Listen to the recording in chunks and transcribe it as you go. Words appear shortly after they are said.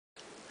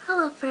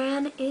Hello,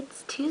 Fran.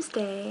 It's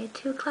Tuesday,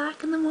 2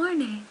 o'clock in the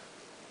morning.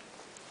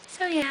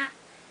 So yeah,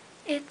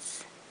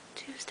 it's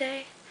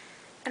Tuesday,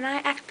 and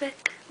I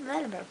epically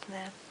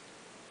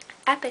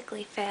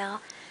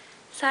fail.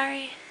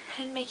 Sorry, I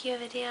didn't make you a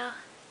video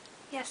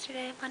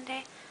yesterday,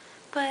 Monday,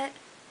 but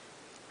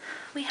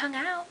we hung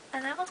out,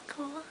 and that was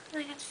cool,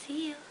 and I got to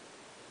see you.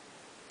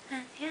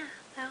 And yeah,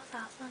 that was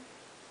awesome.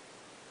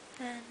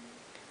 And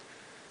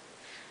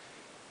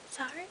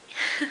sorry.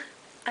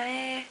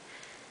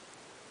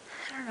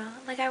 I don't know,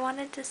 like I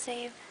wanted to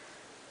save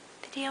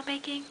video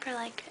making for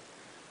like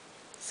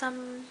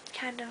some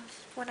kind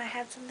of when I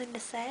had something to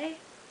say,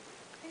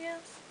 I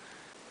guess.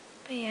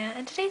 But yeah,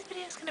 and today's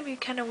video is gonna be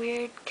kind of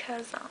weird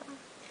because I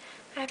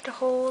have to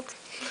hold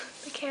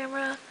the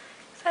camera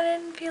because I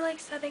didn't feel like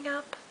setting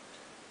up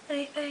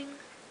anything.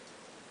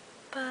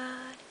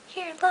 But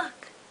here,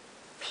 look,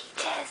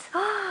 Peaches.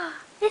 Oh,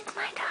 it's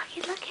my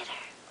doggy. Look at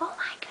her. Oh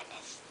my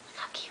goodness, look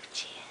how cute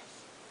she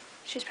is.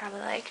 She's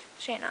probably like,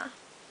 Shayna,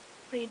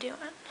 what are you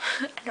doing?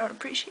 I don't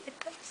appreciate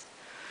this.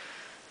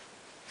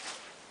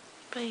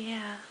 But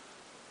yeah.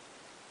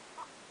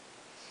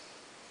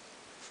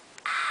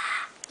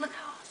 Look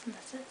how awesome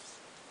this is.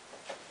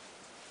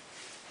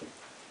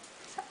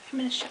 So I'm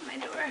gonna shut my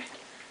door.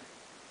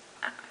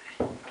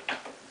 Okay.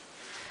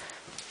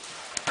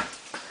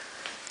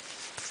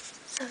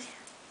 So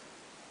yeah,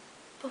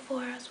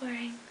 before I was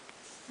wearing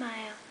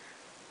my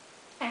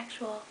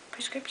actual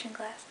prescription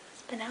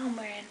glasses, but now I'm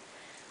wearing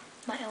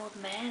my old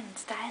man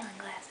styling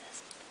glasses.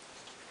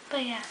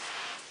 But yeah,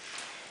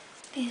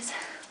 these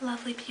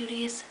lovely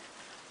beauties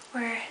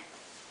were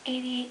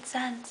 88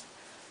 cents.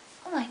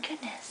 Oh my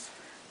goodness.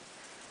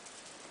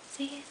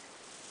 See, this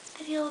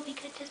video will be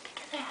good just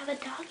because I have a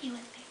doggy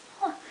with me.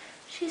 Oh,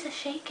 she's a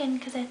shaken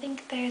because I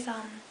think there's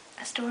a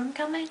storm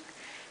coming.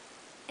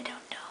 I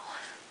don't know.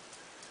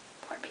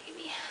 Poor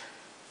baby.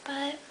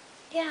 But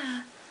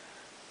yeah,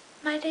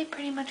 my day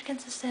pretty much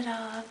consisted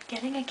of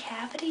getting a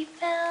cavity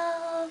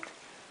filled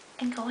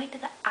and going to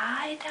the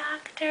eye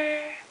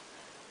doctor.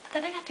 But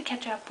then I got to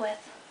catch up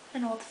with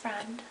an old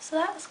friend, so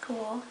that was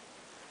cool.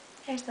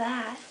 There's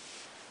that.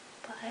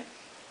 But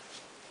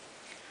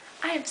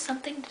I have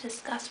something to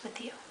discuss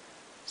with you.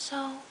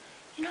 So,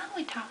 you know how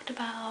we talked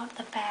about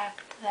the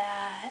fact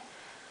that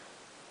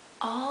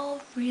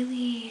all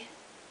really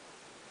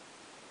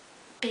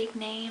big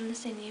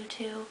names in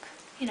YouTube,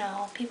 you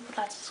know, people with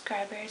lots of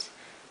subscribers,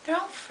 they're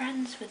all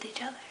friends with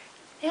each other.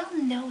 They all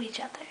know each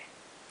other.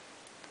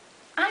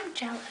 I'm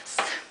jealous.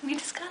 We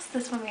discussed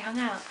this when we hung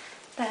out,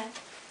 that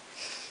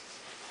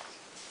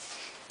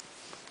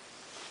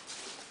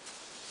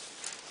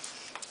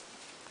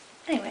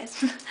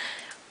anyways,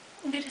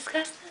 we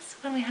discussed this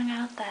when we hung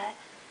out that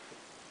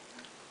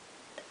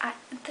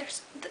they're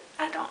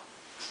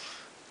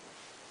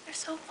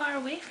so far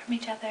away from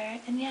each other,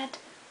 and yet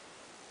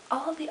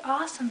all the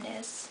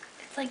awesomeness,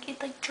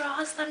 it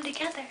draws them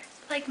together,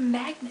 like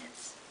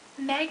magnets.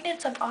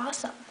 Magnets of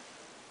awesome.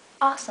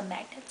 Awesome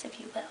magnets, if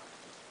you will.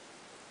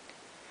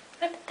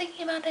 And I've been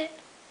thinking about it,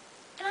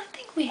 and I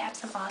think we have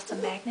some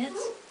awesome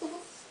magnets.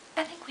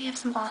 I think we have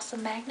some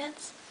awesome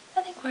magnets.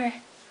 I think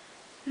we're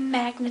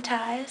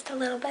magnetized a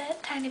little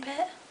bit, tiny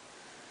bit.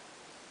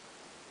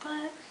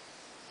 But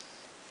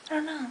I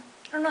don't know.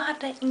 I don't know how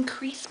to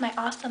increase my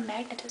awesome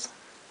magnetism.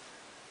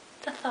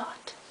 It's a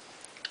thought.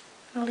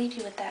 I'm gonna leave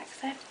you with that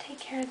because I have to take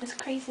care of this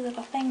crazy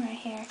little thing right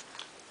here.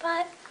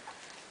 But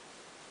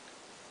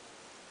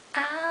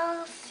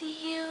I'll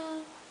see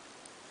you.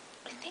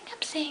 I think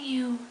I'm seeing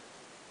you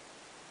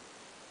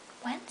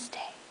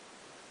Wednesday.